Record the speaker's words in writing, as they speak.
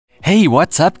Hey,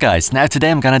 what's up guys? Now today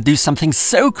I'm gonna do something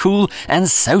so cool and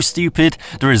so stupid,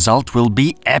 the result will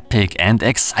be epic and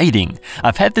exciting.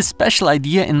 I've had this special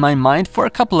idea in my mind for a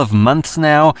couple of months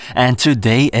now, and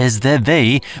today is the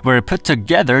day where I put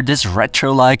together this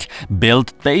retro-like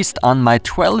build based on my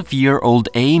 12-year-old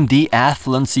AMD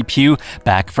Athlon CPU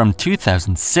back from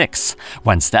 2006.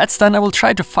 Once that's done, I will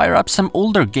try to fire up some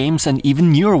older games and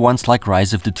even newer ones like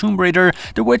Rise of the Tomb Raider,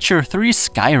 The Witcher 3,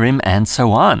 Skyrim, and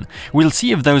so on. We'll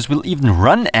see if those will even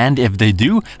run, and if they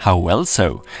do, how well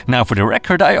so. Now for the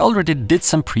record, I already did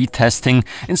some pre-testing,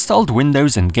 installed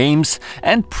Windows and games,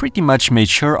 and pretty much made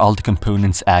sure all the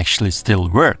components actually still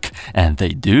work. And they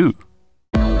do.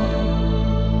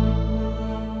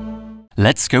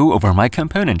 Let's go over my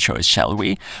component choice, shall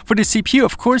we? For the CPU,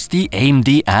 of course, the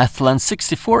AMD Athlon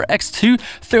 64X2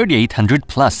 3800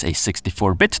 Plus, a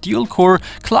 64-bit dual-core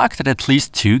clocked at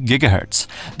least 2 GHz.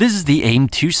 This is the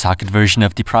AIM2 socket version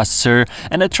of the processor,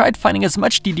 and I tried finding as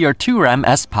much DDR2 RAM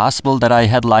as possible that I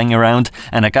had lying around,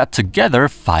 and I got together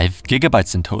 5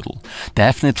 GB in total.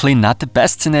 Definitely not the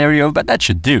best scenario, but that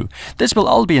should do. This will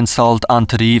all be installed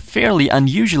onto the fairly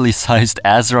unusually sized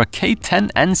Acer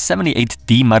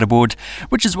K10N78D motherboard,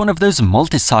 which is one of those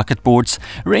multi-socket boards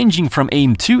ranging from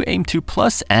AIM2, AIM2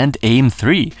 Plus, and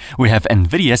AIM3. We have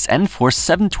NVIDIA's N4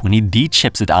 720D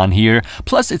chipset on here,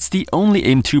 plus it's the only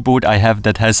AIM2 board I have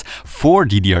that has 4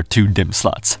 DDR2 DIMM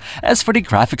slots. As for the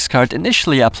graphics card,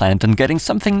 initially I planned on getting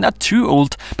something not too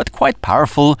old, but quite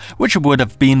powerful, which would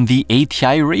have been the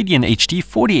ATI Radeon HD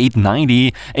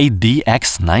 4890, a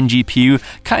DX9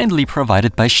 GPU, kindly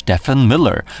provided by Stefan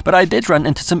Miller. But I did run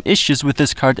into some issues with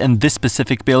this card and this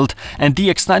specific build, and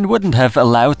DX9 wouldn't have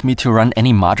allowed me to run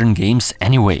any modern games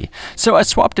anyway. So I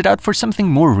swapped it out for something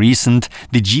more recent,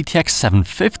 the GTX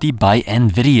 750 by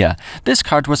NVIDIA. This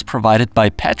card was provided by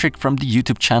Patrick from the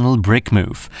YouTube channel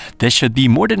BrickMove. This should be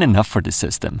more than enough for the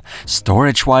system.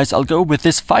 Storage-wise, I'll go with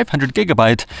this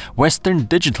 500GB Western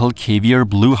Digital Caviar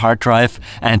Blue hard drive,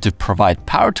 and to provide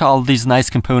power to all these nice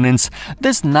components,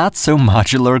 this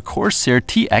not-so-modular Corsair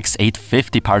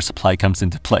TX850 power supply comes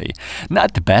into play.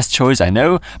 Not the best choice, I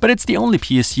know, but it's the only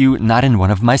PSU not in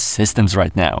one of my systems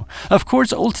right now. Of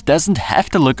course, old doesn't have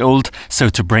to look old, so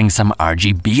to bring some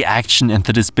RGB action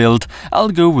into this build, I'll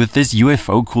go with this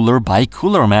UFO cooler by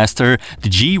Cooler Master, the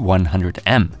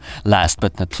G100M. Last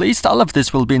but not least, all of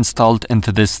this will be installed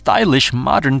into this stylish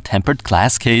modern tempered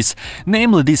glass case,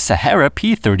 namely the Sahara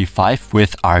P35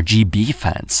 with RGB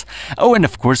fans. Oh, and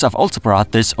of course, I've also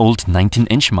brought this old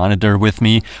 19-inch monitor with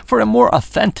me for a more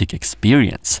authentic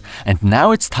experience. And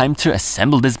now it's time to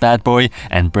assemble this bad boy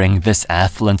and bring this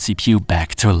Athlon CPU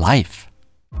back to life.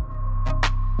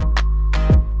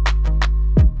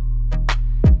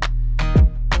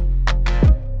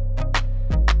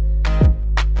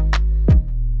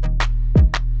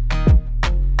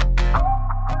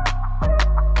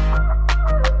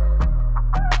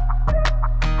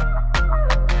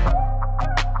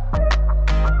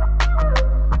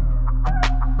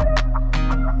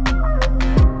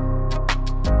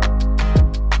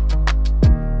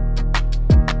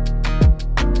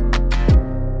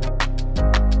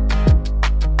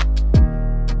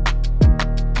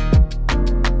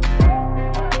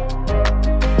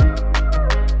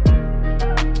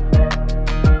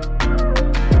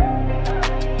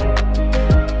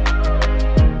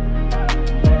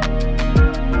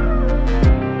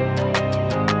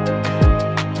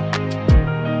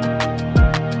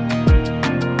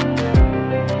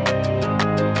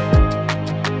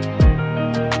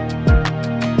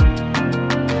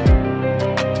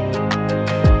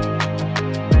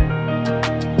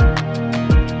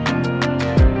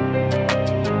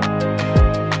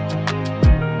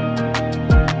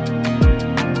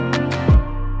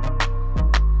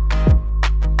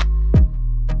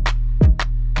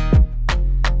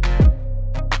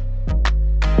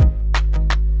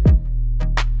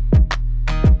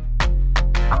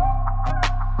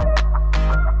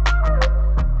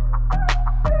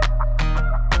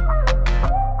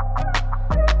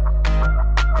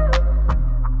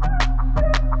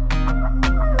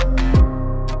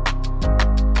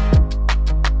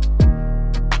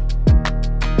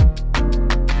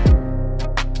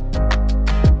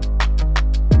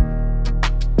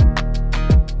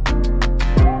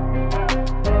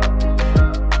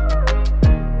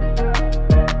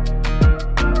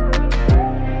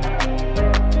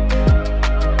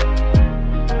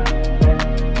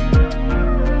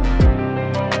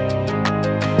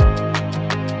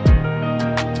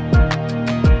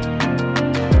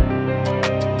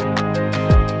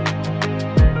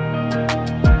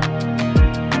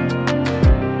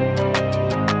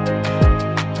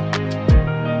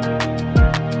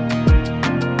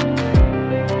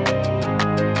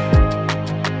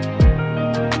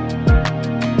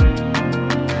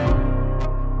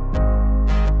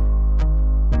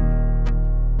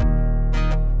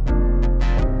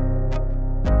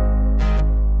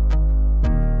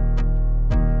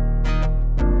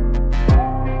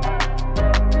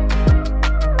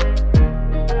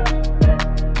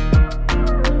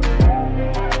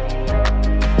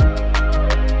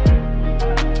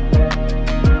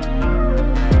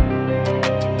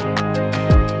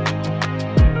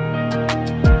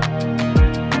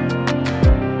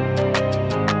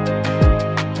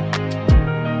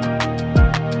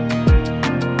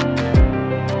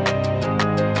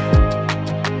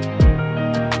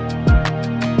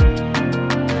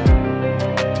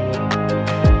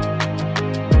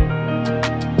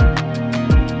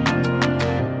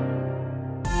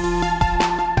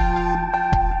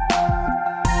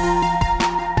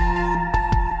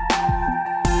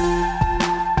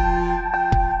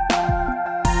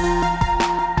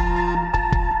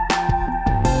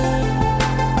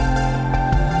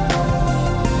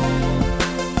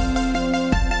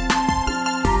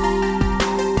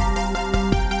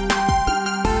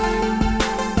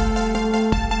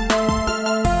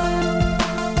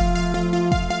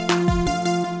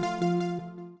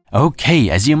 Okay,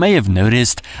 as you may have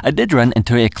noticed, I did run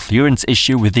into a clearance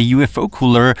issue with the UFO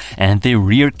cooler and the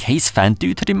rear case fan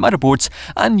due to the motherboard's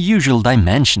unusual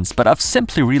dimensions, but I've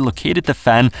simply relocated the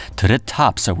fan to the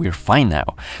top, so we're fine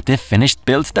now. The finished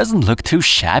build doesn't look too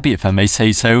shabby, if I may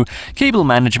say so. Cable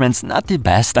management's not the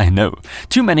best, I know.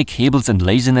 Too many cables and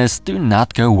laziness do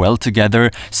not go well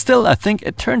together. Still, I think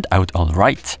it turned out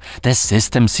alright. The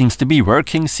system seems to be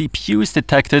working, CPU is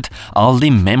detected, all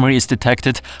the memory is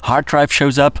detected, hard drive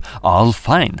shows up, all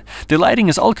fine. The lighting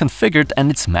is all configured and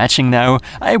it's matching now.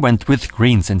 I went with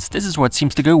green since this is what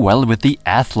seems to go well with the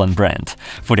Athlon brand.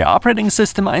 For the operating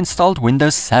system I installed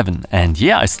Windows 7 and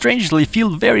yeah, I strangely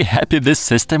feel very happy this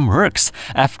system works.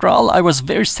 After all, I was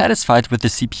very satisfied with the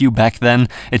CPU back then.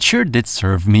 It sure did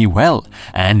serve me well.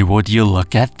 And would you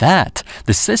look at that?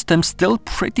 The system's still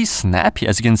pretty snappy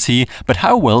as you can see, but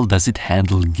how well does it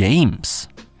handle games?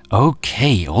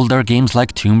 Okay, older games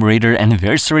like Tomb Raider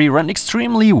Anniversary run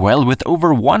extremely well with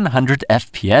over 100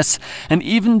 FPS, and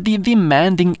even the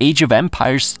demanding Age of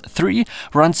Empires 3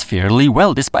 runs fairly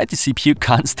well despite the CPU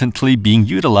constantly being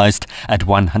utilized at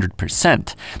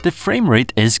 100%. The frame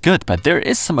rate is good, but there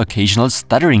is some occasional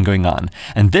stuttering going on,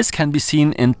 and this can be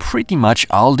seen in pretty much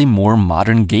all the more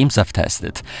modern games I've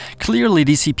tested. Clearly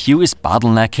the CPU is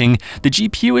bottlenecking, the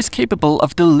GPU is capable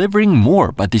of delivering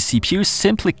more, but the CPU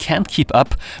simply can't keep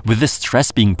up with the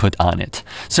stress being put on it.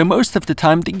 So most of the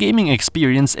time the gaming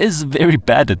experience is very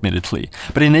bad admittedly,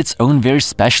 but in its own very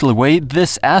special way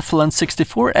this Athlon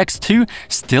 64X2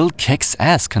 still kicks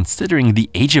ass considering the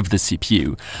age of the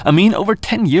CPU. I mean, over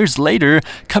 10 years later,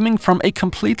 coming from a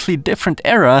completely different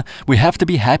era, we have to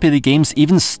be happy the games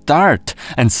even start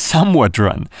and somewhat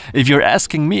run. If you're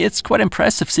asking me, it's quite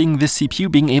impressive seeing this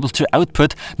CPU being able to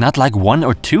output not like 1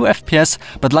 or 2 FPS,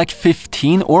 but like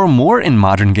 15 or more in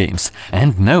modern games.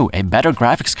 And no, a better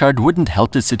graphics card wouldn't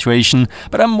help the situation,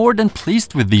 but I'm more than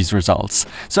pleased with these results.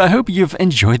 So I hope you've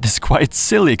enjoyed this quite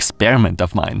silly experiment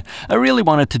of mine. I really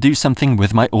wanted to do something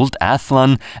with my old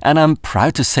Athlon, and I'm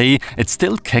proud to say it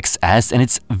still kicks ass in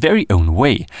its very own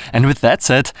way. And with that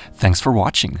said, thanks for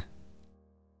watching.